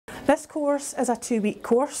This course is a 2-week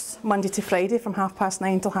course, Monday to Friday from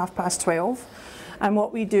 9:30 till 12:30. And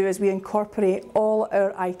what we do is we incorporate all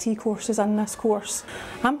our IT courses in this course.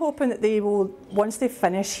 I'm hoping that they will, once they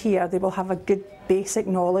finish here, they will have a good basic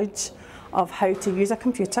knowledge of how to use a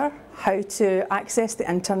computer, how to access the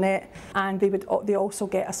internet, and they also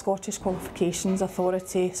get a Scottish Qualifications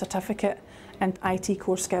Authority certificate in IT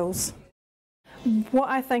core skills. What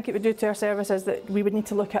I think it would do to our service is that we would need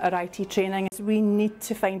to look at our IT training. We need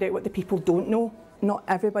to find out what the people don't know. Not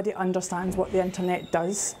everybody understands what the internet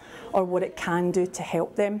does or what it can do to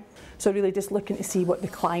help them. So really just looking to see what the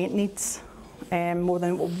client needs more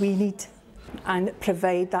than what we need, and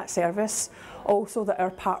provide that service. Also that our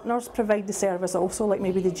partners provide the service also, like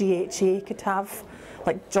maybe the GHA could have,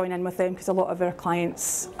 like join in with them, because a lot of our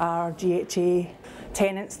clients are GHA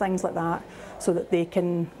tenants, things like that, so that we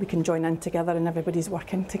can join in together and everybody's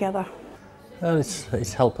working together. Well,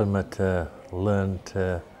 it's helping me to learn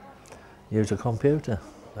to use a computer.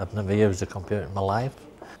 I've never used a computer in my life.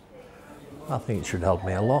 I think it should help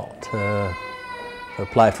me a lot to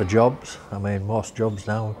apply for jobs. I mean, most jobs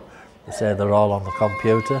now, they say they're all on the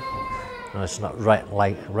computer. And it's not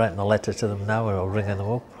writing a letter to them now or ringing them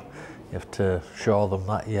up. You have to show them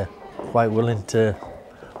that you're quite willing to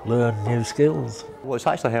learn new skills. Well, it's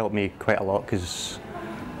actually helped me quite a lot, because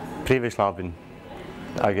previously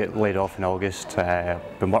I get laid off in August.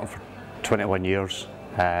 Been working for 21 years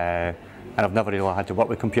and I've never really had to work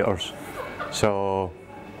with computers. So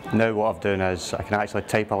now what I've done is I can actually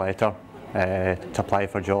type a letter to apply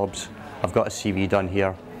for jobs. I've got a CV done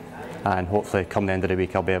here, and hopefully come the end of the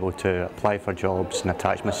week I'll be able to apply for jobs and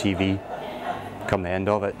attach my CV come the end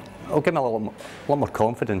of it. It'll give me a lot more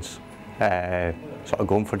confidence sort of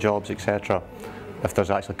going for jobs, etc. If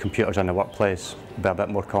there's actually computers in the workplace, I'll be a bit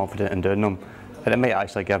more confident in doing them. And it might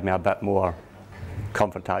actually give me a bit more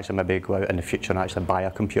comfort to actually maybe go out in the future and actually buy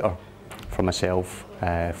a computer for myself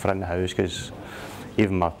for in the house, because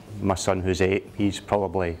even my son who's 8, he's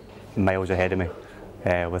probably miles ahead of me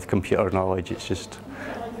with computer knowledge. It's just,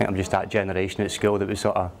 I think I'm just that generation at school that was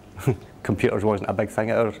sort of, computers wasn't a big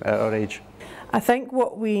thing at our age. I think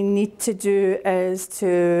what we need to do is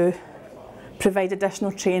to provide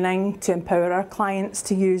additional training to empower our clients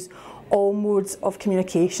to use all modes of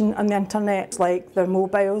communication on the internet, like their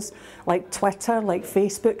mobiles, like Twitter, like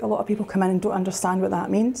Facebook. A lot of people come in and don't understand what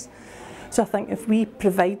that means. So I think if we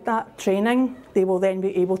provide that training, they will then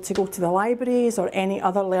be able to go to the libraries or any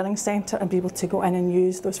other learning centre and be able to go in and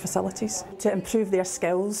use those facilities to improve their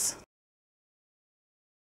skills.